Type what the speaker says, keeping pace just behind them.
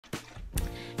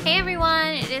Hey everyone,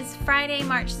 it is Friday,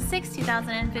 March 6,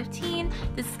 2015.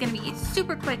 This is going to be a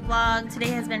super quick vlog. Today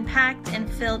has been packed and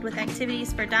filled with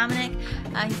activities for Dominic.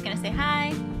 He's going to say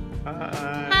hi.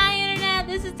 Hi. Hi Internet,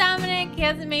 this is Dominic. He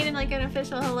hasn't made it like an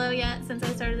official hello yet since I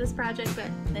started this project, but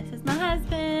this is my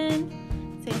husband.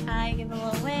 Say hi, give a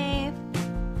little wave.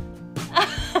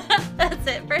 That's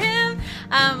it for him.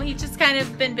 He's just kind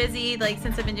of been busy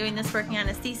since I've been doing this, working on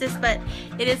his thesis, but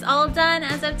it is all done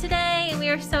as of today and we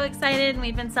are so excited and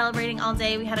we've been celebrating all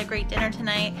day. We had a great dinner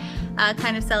tonight,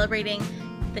 kind of celebrating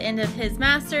the end of his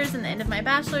master's and the end of my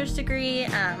bachelor's degree,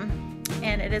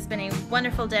 and it has been a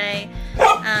wonderful day.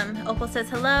 Opal says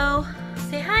hello.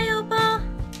 Say hi, Opal.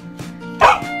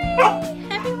 Hi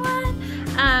everyone.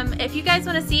 If you guys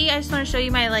want to see, I just want to show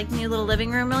you my new little living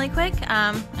room really quick.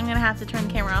 I'm gonna have to turn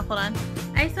the camera off. Hold on.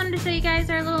 I just wanted to show you guys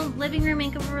our little living room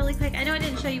makeover really quick. I know I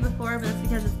didn't show you before, but that's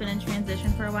because it's been in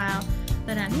transition for a while.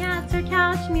 But yeah, it's our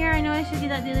couch mirror. I know I showed you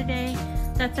that the other day.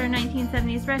 That's our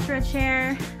 1970s retro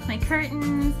chair. My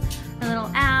curtains, our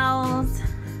little owls,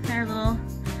 our little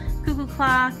cuckoo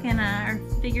clock, and our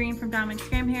figurine from Dominic's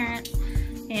grandparents.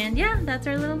 And yeah, that's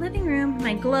our little living room.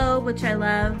 My globe, which I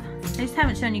love. I just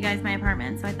haven't shown you guys my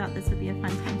apartment, so I thought this would be a fun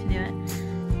time to do it.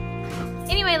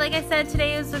 Anyway, like I said,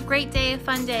 today was a great day, a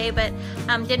fun day, but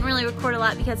didn't really record a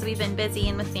lot because we've been busy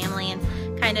and with family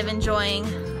and kind of enjoying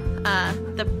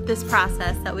this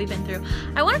process that we've been through.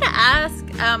 I wanted to ask,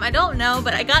 I don't know,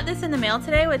 but I got this in the mail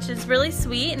today, which is really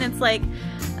sweet, and it's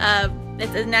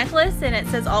it's a necklace and it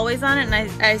says always on it, and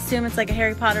I assume it's like a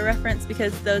Harry Potter reference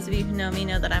because those of you who know me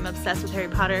know that I'm obsessed with Harry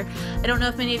Potter. I don't know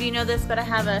if many of you know this, but I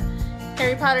have a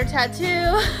Harry Potter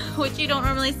tattoo, which you don't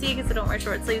normally see because I don't wear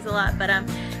short sleeves a lot, but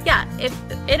yeah, if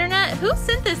Internet, who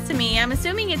sent this to me? I'm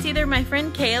assuming it's either my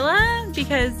friend Kayla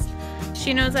because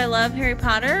she knows I love Harry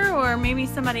Potter, or maybe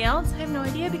somebody else. I have no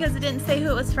idea because it didn't say who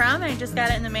it was from and I just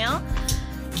got it in the mail.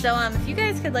 So if you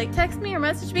guys could text me or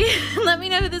message me and let me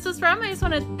know who this was from. I just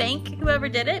want to thank whoever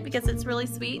did it because it's really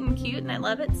sweet and cute and I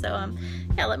love it. So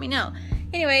yeah, let me know.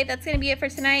 Anyway, that's going to be it for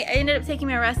tonight. I ended up taking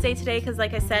my rest day today because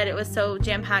like I said, it was so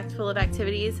jam-packed full of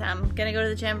activities. I'm going to go to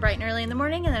the gym bright and early in the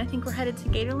morning, and then I think we're headed to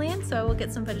Gatorland, so I will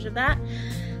get some footage of that.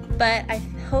 But I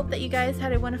hope that you guys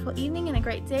had a wonderful evening and a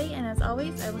great day, and as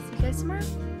always, I will see you guys tomorrow.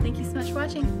 Thank you so much for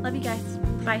watching. Love you guys.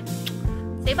 Bye.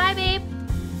 Say bye, babe.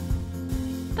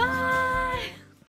 Bye.